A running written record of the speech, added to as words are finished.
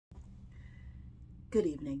Good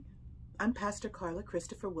evening. I'm Pastor Carla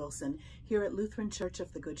Christopher Wilson here at Lutheran Church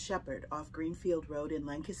of the Good Shepherd off Greenfield Road in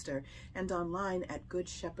Lancaster and online at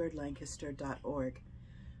goodshepherd-lancaster.org.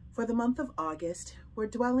 For the month of August, we're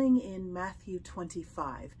dwelling in Matthew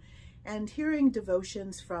 25 and hearing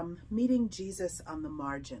devotions from Meeting Jesus on the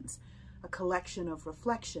Margins, a collection of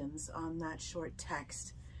reflections on that short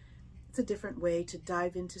text. It's a different way to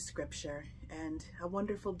dive into Scripture and a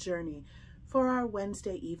wonderful journey for our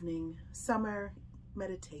Wednesday evening summer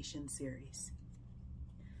meditation series.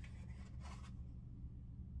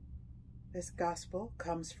 This gospel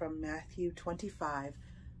comes from Matthew 25,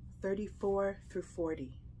 34 through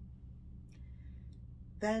 40.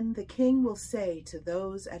 Then the king will say to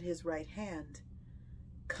those at his right hand,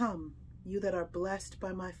 "Come, you that are blessed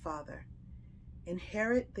by my Father,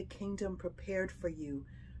 inherit the kingdom prepared for you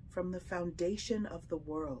from the foundation of the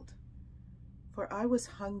world. For I was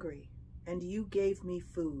hungry, and you gave me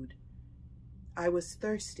food. I was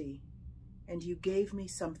thirsty, and you gave me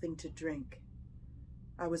something to drink.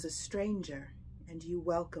 I was a stranger, and you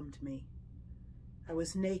welcomed me. I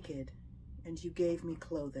was naked, and you gave me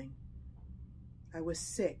clothing. I was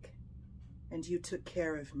sick, and you took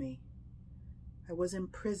care of me. I was in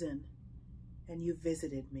prison, and you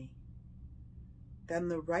visited me." Then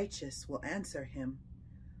the righteous will answer him,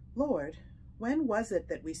 "Lord, when was it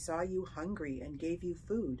that we saw you hungry and gave you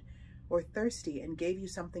food, or thirsty and gave you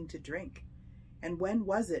something to drink? And when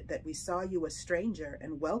was it that we saw you a stranger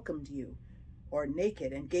and welcomed you, or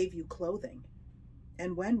naked and gave you clothing?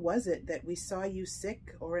 And when was it that we saw you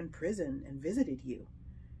sick or in prison and visited you?"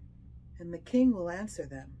 And the king will answer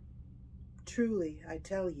them, "Truly, I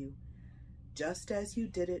tell you, just as you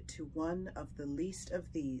did it to one of the least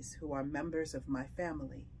of these who are members of my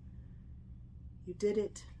family, you did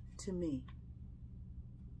it to me."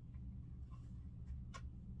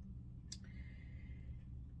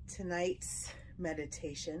 Tonight's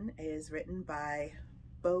meditation is written by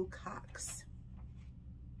Bo Cox.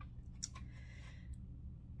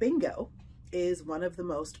 Bingo is one of the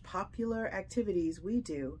most popular activities we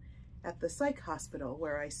do at the psych hospital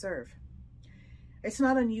where I serve. It's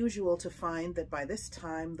not unusual to find that by this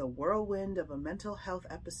time the whirlwind of a mental health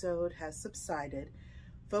episode has subsided.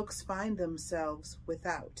 Folks find themselves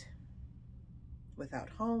without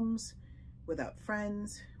homes, without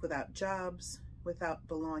friends, without jobs, without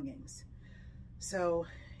belongings. So,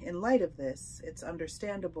 in light of this, it's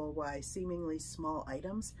understandable why seemingly small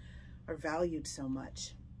items are valued so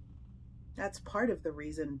much. That's part of the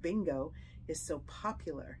reason bingo is so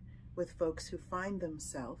popular with folks who find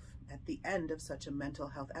themselves at the end of such a mental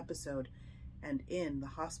health episode and in the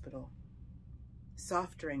hospital.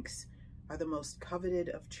 Soft drinks are the most coveted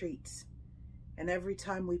of treats, and every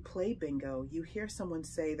time we play bingo, you hear someone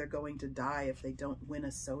say they're going to die if they don't win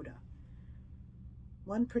a soda.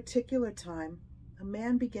 One particular time, a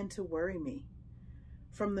man began to worry me.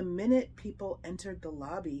 From the minute people entered the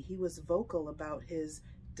lobby, he was vocal about his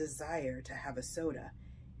desire to have a soda,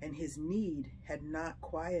 and his need had not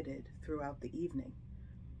quieted throughout the evening.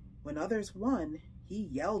 When others won, he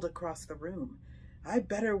yelled across the room, "I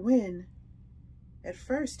better win." At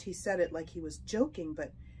first, he said it like he was joking,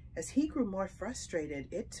 but as he grew more frustrated,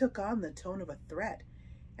 it took on the tone of a threat,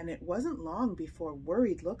 and it wasn't long before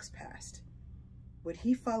worried looks passed. Would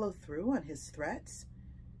he follow through on his threats?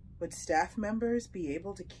 Would staff members be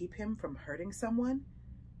able to keep him from hurting someone?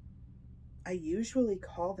 I usually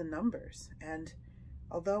call the numbers, and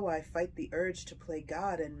although I fight the urge to play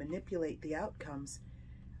God and manipulate the outcomes,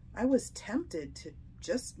 I was tempted to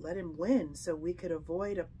just let him win so we could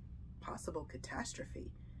avoid a possible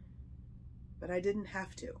catastrophe. But I didn't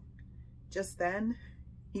have to. Just then,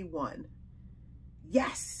 he won.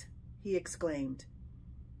 "Yes!" he exclaimed.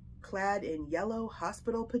 Clad in yellow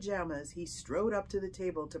hospital pajamas, he strode up to the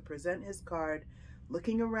table to present his card,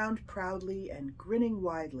 looking around proudly and grinning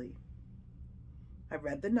widely. I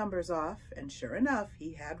read the numbers off, and sure enough,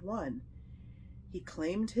 he had won. He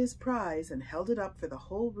claimed his prize and held it up for the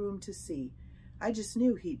whole room to see. I just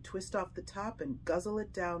knew he'd twist off the top and guzzle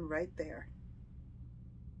it down right there.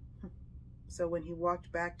 So when he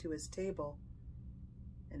walked back to his table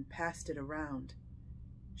and passed it around,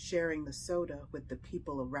 sharing the soda with the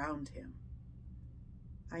people around him,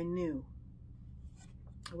 I knew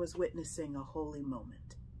I was witnessing a holy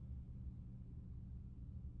moment.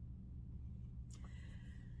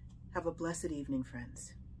 Have a blessed evening,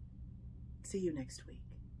 friends. See you next week.